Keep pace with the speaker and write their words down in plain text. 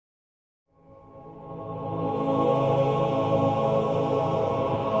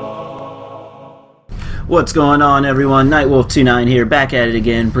What's going on, everyone? Nightwolf29 here, back at it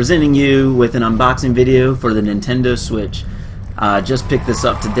again, presenting you with an unboxing video for the Nintendo Switch. Just picked this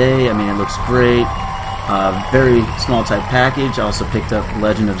up today. I mean, it looks great. Very small type package. Also picked up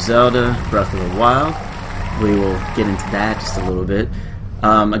Legend of Zelda Breath of the Wild. We will get into that just a little bit.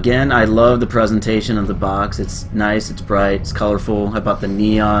 Again, I love the presentation of the box. It's nice, it's bright, it's colorful. I bought the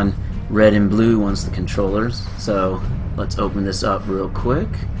neon red and blue ones, the controllers. So let's open this up real quick.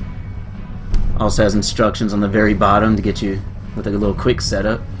 Also has instructions on the very bottom to get you with a little quick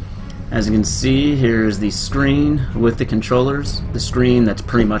setup. As you can see, here's the screen with the controllers. The screen that's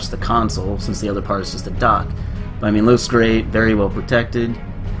pretty much the console, since the other part is just a dock. But I mean, looks great, very well protected.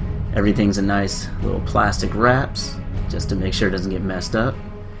 Everything's in nice little plastic wraps, just to make sure it doesn't get messed up.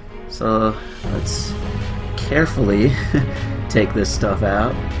 So let's carefully take this stuff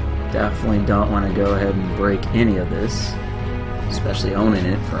out. Definitely don't want to go ahead and break any of this, especially owning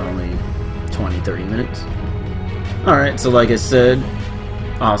it for only 20-30 minutes. Alright, so like I said,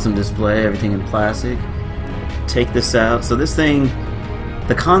 awesome display, everything in plastic. Take this out. So this thing,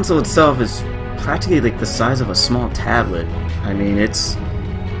 the console itself is practically like the size of a small tablet. I mean, it's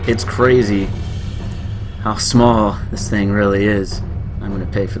crazy how small this thing really is. I'm going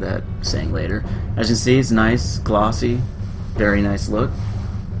to pay for that saying later. As you can see, it's nice, glossy, very nice look.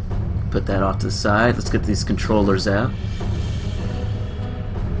 Put that off to the side. Let's get these controllers out.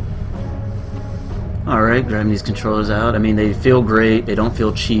 Alright, grabbing these controllers out. I mean, they feel great. They don't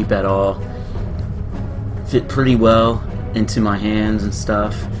feel cheap at all. Fit pretty well into my hands and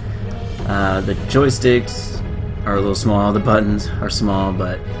stuff. The joysticks are a little small. The buttons are small,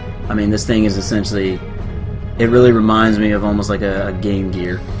 but I mean, this thing is essentially, it really reminds me of almost like a Game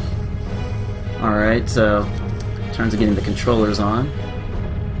Gear. Alright, so in terms of getting the controllers on,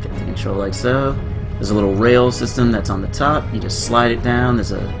 get the controller like so. There's a little rail system that's on the top. You just slide it down.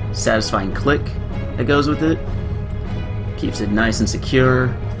 There's a satisfying click that goes with it. Keeps it nice and secure.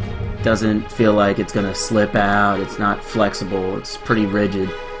 Doesn't feel like it's gonna slip out. It's not flexible. It's pretty rigid,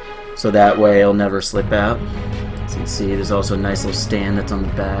 so that way it'll never slip out. As you can see, there's also a nice little stand that's on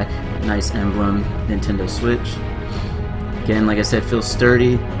the back. Nice emblem, Nintendo Switch. Again, like I said, feels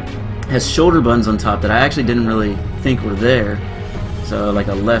sturdy. Has shoulder buttons on top that I actually didn't really think were there. So like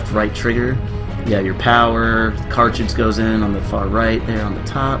a left-right trigger. You have your power. The cartridge goes in on the far right there on the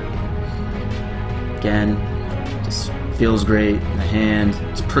top. Again, just feels great in the hand.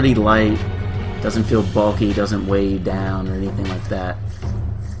 It's pretty light, doesn't feel bulky, doesn't weigh you down or anything like that.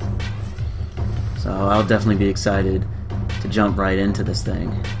 So I'll definitely be excited to jump right into this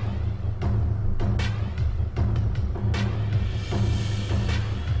thing.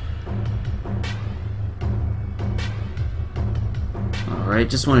 Alright,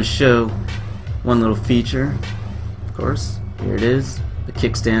 just want to show one little feature. Of course, here it is, the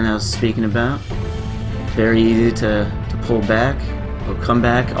kickstand I was speaking about. Very easy to pull back or come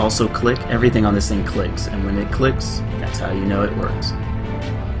back, also click. Everything on this thing clicks, and when it clicks, that's how you know it works.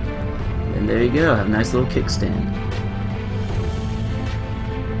 And there you go, have a nice little kickstand.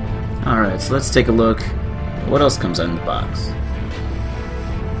 Alright, so let's take a look at what else comes out in the box.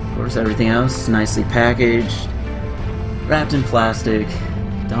 Of course, everything else nicely packaged, wrapped in plastic.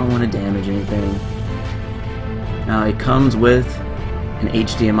 Don't want to damage anything. Now it comes with an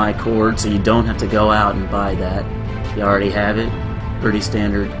HDMI cord, so you don't have to go out and buy that. You already have it. Pretty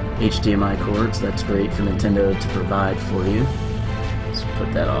standard HDMI cord, so that's great for Nintendo to provide for you. Let's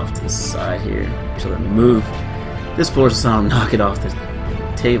put that off to the side here. Actually, let me move this portion so I'll knock it off the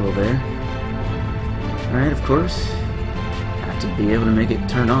table there. Alright, of course, have to be able to make it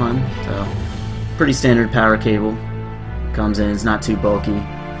turn on. So, pretty standard power cable. Comes in, it's not too bulky,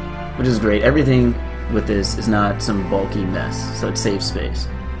 which is great. Everything with this is not some bulky mess, so it saves space.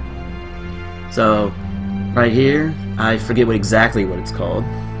 So right here, I forget exactly what it's called,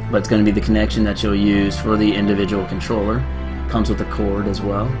 but it's going to be the connection that you'll use for the individual controller. Comes with a cord as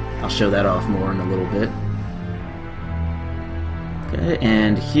well. I'll show that off more in a little bit. Okay,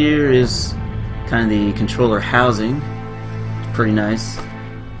 and here is kind of the controller housing. It's pretty nice.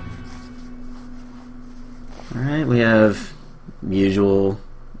 Alright, we have usual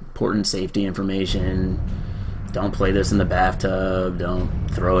important safety information. Don't play this in the bathtub. Don't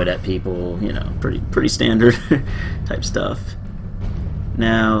throw it at people. You know, pretty standard type stuff.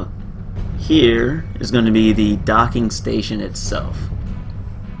 Now, here is going to be the docking station itself.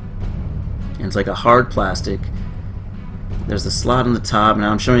 And it's like a hard plastic. There's a slot on the top.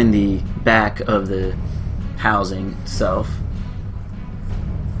 Now I'm showing the back of the housing itself.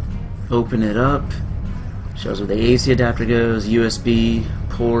 Open it up. Shows where the AC adapter goes, USB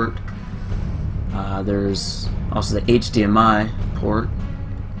port. There's also the HDMI port,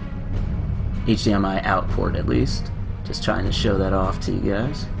 HDMI out port at least. Just trying to show that off to you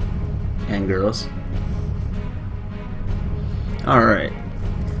guys and girls. Alright,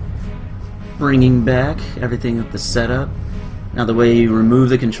 bringing back everything with the setup. Now the way you remove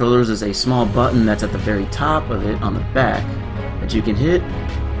the controllers is a small button that's at the very top of it on the back that you can hit,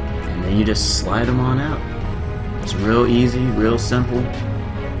 and then you just slide them on out. It's real easy, real simple.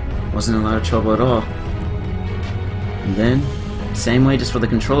 Wasn't a lot of trouble at all. And then, same way just for the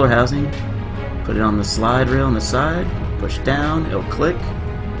controller housing, put it on the slide rail on the side, push down, it'll click.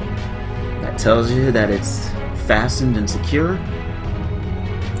 That tells you that it's fastened and secure.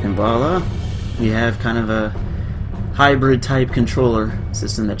 And voila, you have kind of a hybrid type controller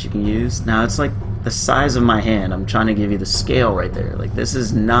system that you can use. Now it's like the size of my hand. I'm trying to give you the scale right there. Like, this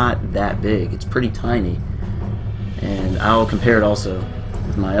is not that big. It's pretty tiny. And I'll compare it also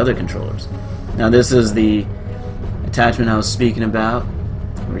with my other controllers. Now this is the attachment I was speaking about,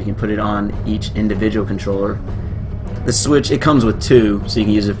 where you can put it on each individual controller. The switch, it comes with two, so you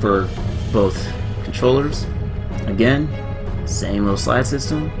can use it for both controllers. Again, same little slide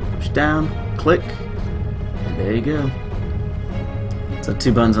system. Push down, click, and there you go. So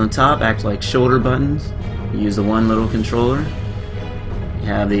two buttons on top act like shoulder buttons. You use the one little controller. You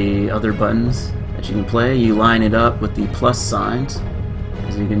have the other buttons that you can play. You line it up with the plus signs,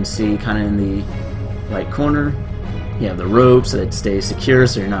 as you can see kind of in the right corner. You have the rope so that it stays secure,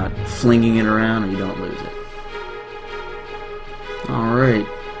 so you're not flinging it around and you don't lose it. Alright,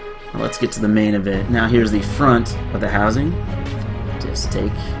 well, let's get to the main event. Now here's the front of the housing. Just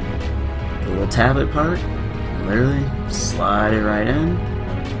take the little tablet part and literally slide it right in.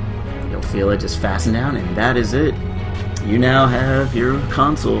 You'll feel it just fasten down, and that is it. You now have your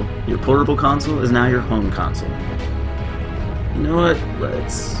console. Your portable console is now your home console. You know what?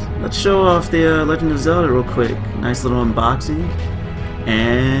 Let's show off the Legend of Zelda real quick. Nice little unboxing,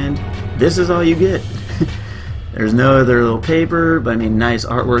 and this is all you get. There's no other little paper, but I mean, nice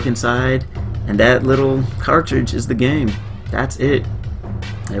artwork inside, and that little cartridge is the game. That's it.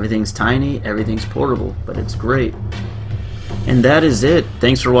 Everything's tiny, everything's portable, but it's great. And that is it.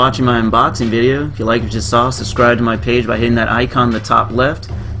 Thanks for watching my unboxing video. If you like what you just saw, subscribe to my page by hitting that icon in the top left.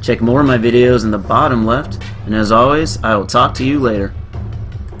 Check more of my videos in the bottom left. And as always, I will talk to you later.